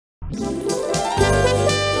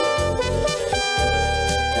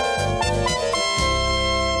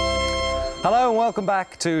welcome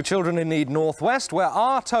back to Children in Need Northwest, where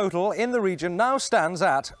our total in the region now stands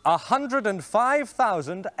at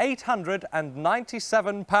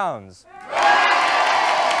 £105,897.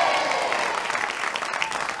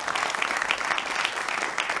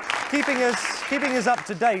 Keeping us up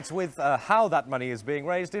to date with how that money is being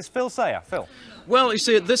raised is Phil Sayer. Phil. Well, you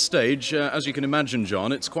see, at this stage, as you can imagine,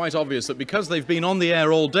 John, it's quite obvious that because they've been on the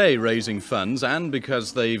air all day raising funds and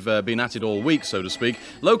because they've been at it all week, so to speak,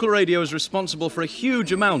 local radio is responsible for a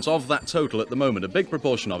huge amount of that total at the moment, a big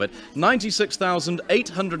proportion of it.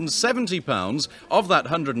 £96,870 of that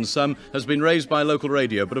hundred and some has been raised by local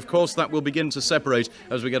radio, but of course that will begin to separate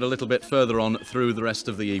as we get a little bit further on through the rest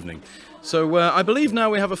of the evening. So I believe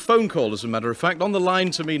now we have a phone call, as a matter of fact. On the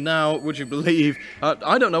line to me now, would you believe?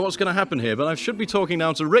 I don't know what's going to happen here, but I should be talking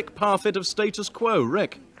now to Rick Parfitt of Status Quo.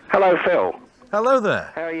 Rick. Hello, Phil. Hello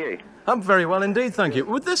there. How are you? I'm very well indeed, thank you.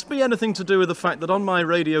 Would this be anything to do with the fact that on my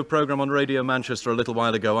radio programme on Radio Manchester a little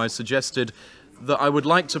while ago, I suggested that I would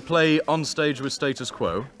like to play on stage with Status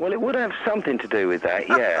Quo? Well, it would have something to do with that,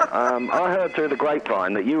 yeah. I heard through the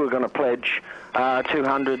grapevine that you were going to pledge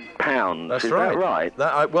 £200. That's Is right.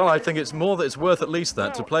 that right? Well, I think it's more that it's worth at least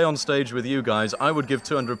that. To play on stage with you guys, I would give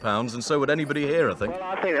 £200, and so would anybody here, I think. Well,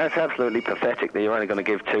 I think that's absolutely pathetic that you're only going to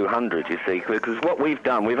give 200, you see, because what we've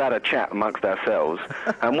done, we've had a chat amongst ourselves,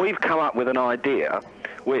 and we've come up with an idea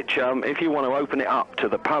which, if you want to open it up to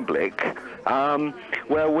the public,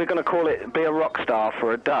 well, we're going to call it Be a Rock Star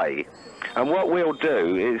for a Day. And what we'll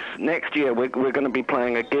do is, next year, we're going to be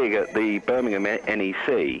playing a gig at the Birmingham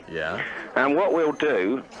NEC. Yeah. And what we'll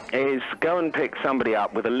do is go and pick somebody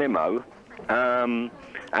up with a limo, and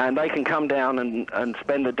they can come down and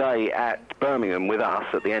spend the day at Birmingham with us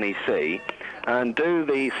at the NEC and do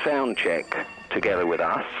the sound check together with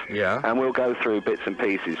us. Yeah. And we'll go through bits and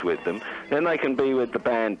pieces with them. Then they can be with the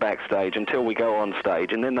band backstage until we go on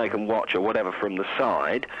stage, and then they can watch or whatever from the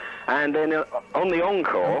side. And then on the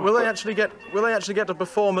encore... Will they actually get to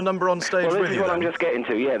perform a number on stage with you? Well, this is what I'm just getting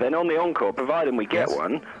to, yeah. Then on the encore, providing we get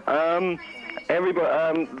one,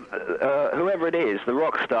 everybody, whoever it is, the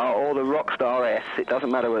rock star or the rock star S, it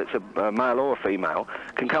doesn't matter whether it's a male or a female,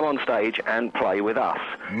 can come on stage and play with us.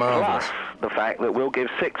 Marvellous. Plus the fact that we'll give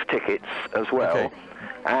 6 tickets as well. Okay.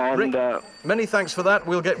 And Rick, many thanks for that.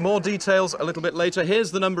 We'll get more details a little bit later.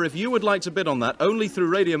 Here's the number if you would like to bid on that, only through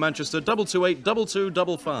Radio Manchester, 228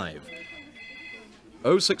 2255.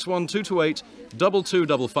 061 228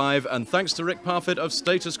 2255, and thanks to Rick Parfitt of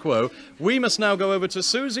Status Quo, we must now go over to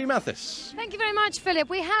Susie Mathis. Thank you very much, Philip.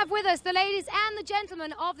 We have with us the ladies and the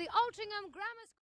gentlemen of the Altrincham Grammar